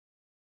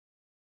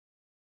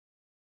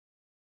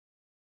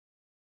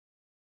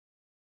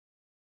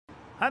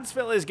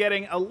Huntsville is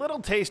getting a little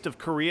taste of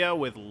Korea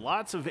with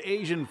lots of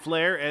Asian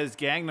flair as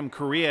Gangnam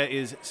Korea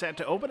is set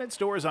to open its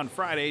doors on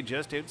Friday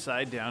just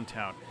outside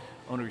downtown.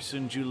 Owner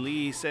Sunju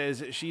Lee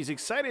says she's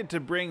excited to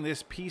bring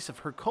this piece of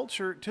her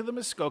culture to the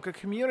Muskoka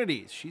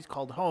communities she's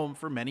called home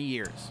for many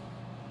years.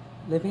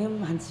 Living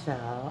in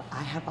Huntsville,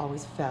 I have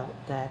always felt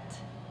that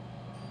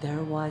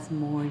there was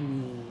more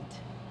need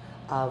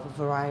of a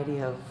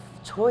variety of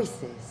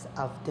choices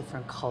of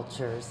different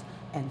cultures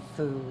and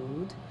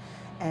food.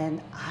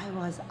 And I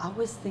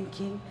was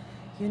thinking,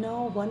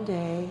 one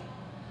day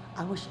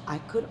I wish I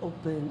could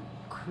open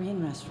a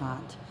Korean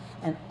restaurant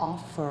and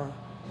offer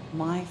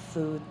my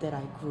food that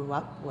I grew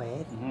up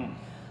with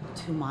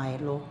to my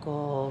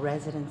local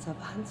residents of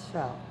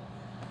Huntsville.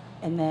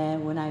 And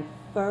then when I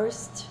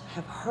first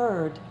have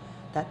heard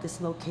that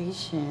this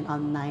location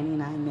on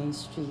 99 Main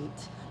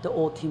Street, the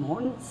old Tim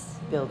Hortons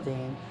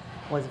building,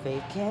 was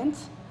vacant,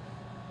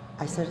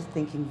 I started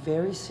thinking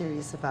very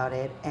serious about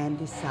it and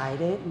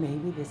decided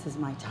maybe this is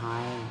my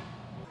time.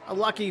 A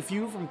lucky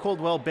few from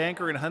Coldwell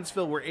Banker in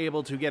Huntsville were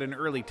able to get an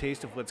early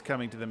taste of what's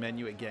coming to the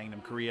menu at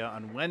Gangnam Korea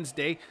on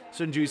Wednesday.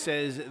 Sunju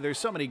says there's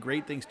so many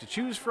great things to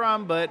choose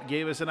from, but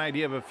gave us an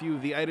idea of a few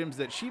of the items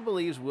that she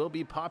believes will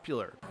be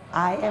popular.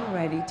 I am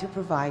ready to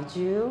provide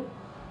you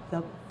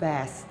the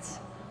best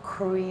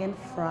Korean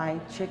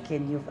fried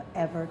chicken you've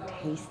ever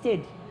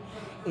tasted.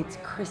 It's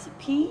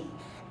crispy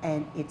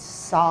and it's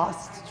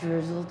sauced,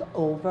 drizzled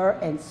over,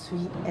 and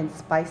sweet and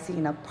spicy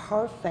in a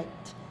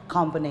perfect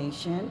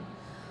combination,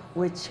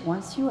 which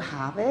once you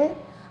have it,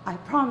 I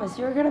promise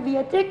you're gonna be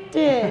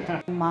addicted.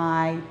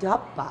 My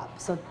dabbap.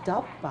 So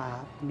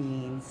dabbap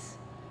means,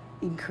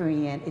 in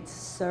Korean, it's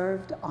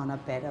served on a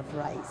bed of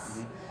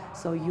rice.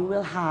 So you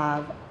will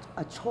have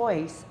a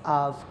choice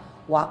of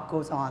what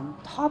goes on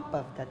top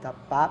of the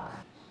dabbap.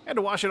 And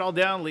to wash it all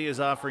down, Lee is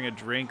offering a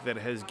drink that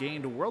has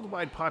gained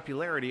worldwide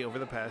popularity over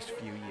the past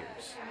few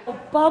years.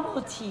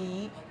 Bubble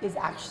tea is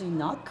actually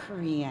not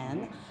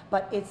Korean,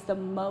 but it's the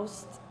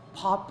most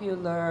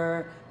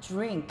popular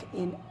drink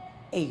in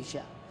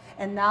Asia.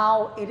 And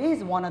now it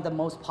is one of the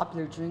most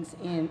popular drinks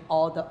in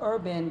all the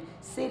urban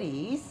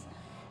cities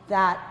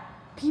that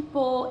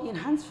people in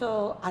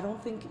Huntsville, I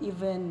don't think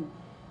even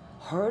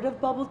heard of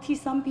bubble tea,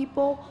 some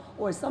people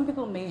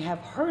may have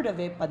heard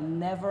of it but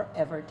never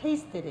ever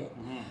tasted it.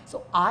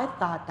 So I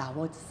thought that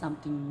was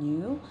something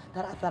new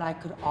that I thought I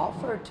could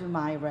offer to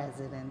my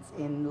residents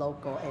in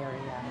local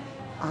area.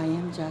 I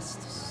am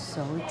just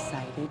so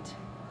excited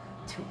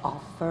to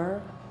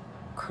offer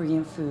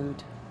Korean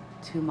food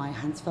to my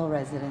Huntsville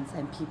residents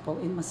and people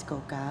in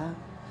Muskoka,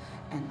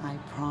 and I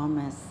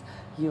promise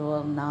you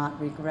will not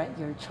regret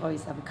your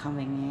choice of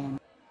coming in.